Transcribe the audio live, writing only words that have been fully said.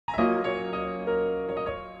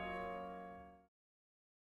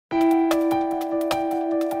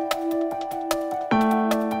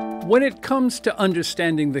When it comes to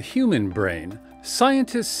understanding the human brain,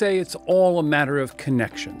 scientists say it's all a matter of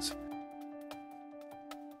connections.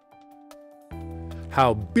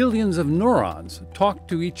 How billions of neurons talk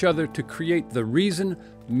to each other to create the reason,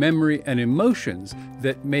 memory, and emotions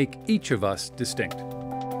that make each of us distinct.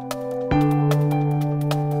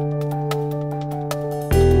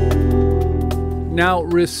 Now,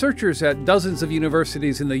 researchers at dozens of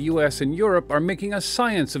universities in the US and Europe are making a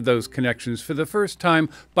science of those connections for the first time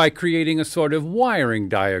by creating a sort of wiring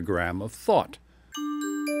diagram of thought.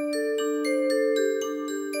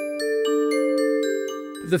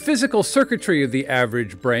 The physical circuitry of the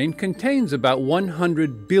average brain contains about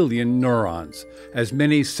 100 billion neurons, as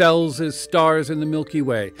many cells as stars in the Milky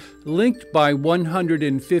Way, linked by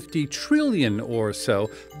 150 trillion or so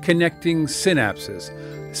connecting synapses.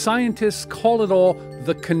 Scientists call it all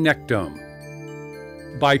the connectome.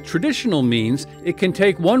 By traditional means, it can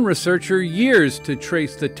take one researcher years to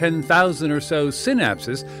trace the 10,000 or so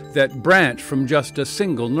synapses that branch from just a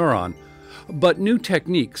single neuron. But new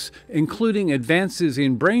techniques, including advances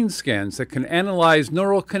in brain scans that can analyze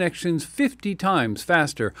neural connections 50 times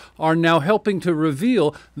faster, are now helping to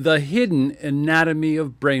reveal the hidden anatomy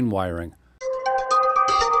of brain wiring.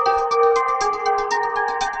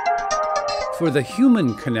 For the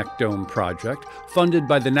Human Connectome Project, funded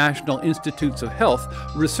by the National Institutes of Health,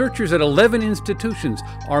 researchers at 11 institutions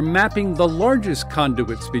are mapping the largest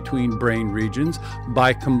conduits between brain regions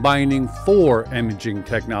by combining 4 imaging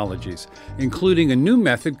technologies, including a new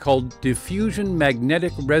method called diffusion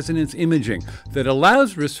magnetic resonance imaging that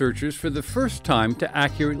allows researchers for the first time to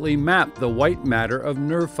accurately map the white matter of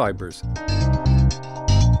nerve fibers.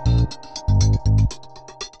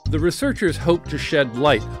 The researchers hope to shed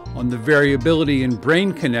light on the variability in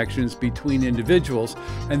brain connections between individuals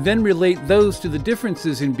and then relate those to the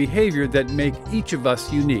differences in behavior that make each of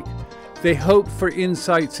us unique. They hope for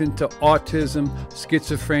insights into autism,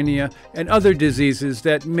 schizophrenia, and other diseases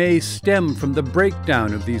that may stem from the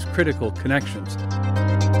breakdown of these critical connections.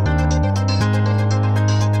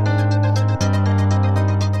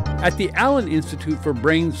 At the Allen Institute for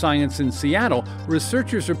Brain Science in Seattle,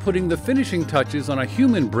 researchers are putting the finishing touches on a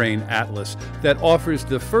human brain atlas that offers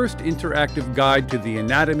the first interactive guide to the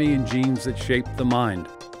anatomy and genes that shape the mind.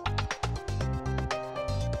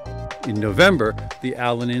 In November, the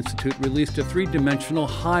Allen Institute released a 3-dimensional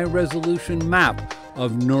high-resolution map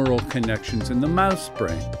of neural connections in the mouse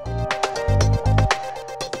brain.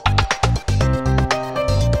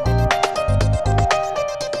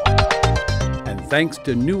 Thanks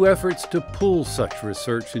to new efforts to pool such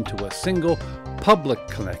research into a single public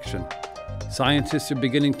collection, scientists are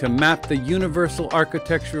beginning to map the universal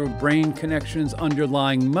architecture of brain connections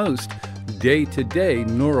underlying most day-to-day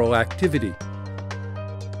neural activity.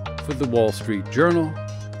 For the Wall Street Journal,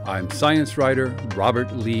 I'm science writer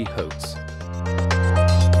Robert Lee Hotz.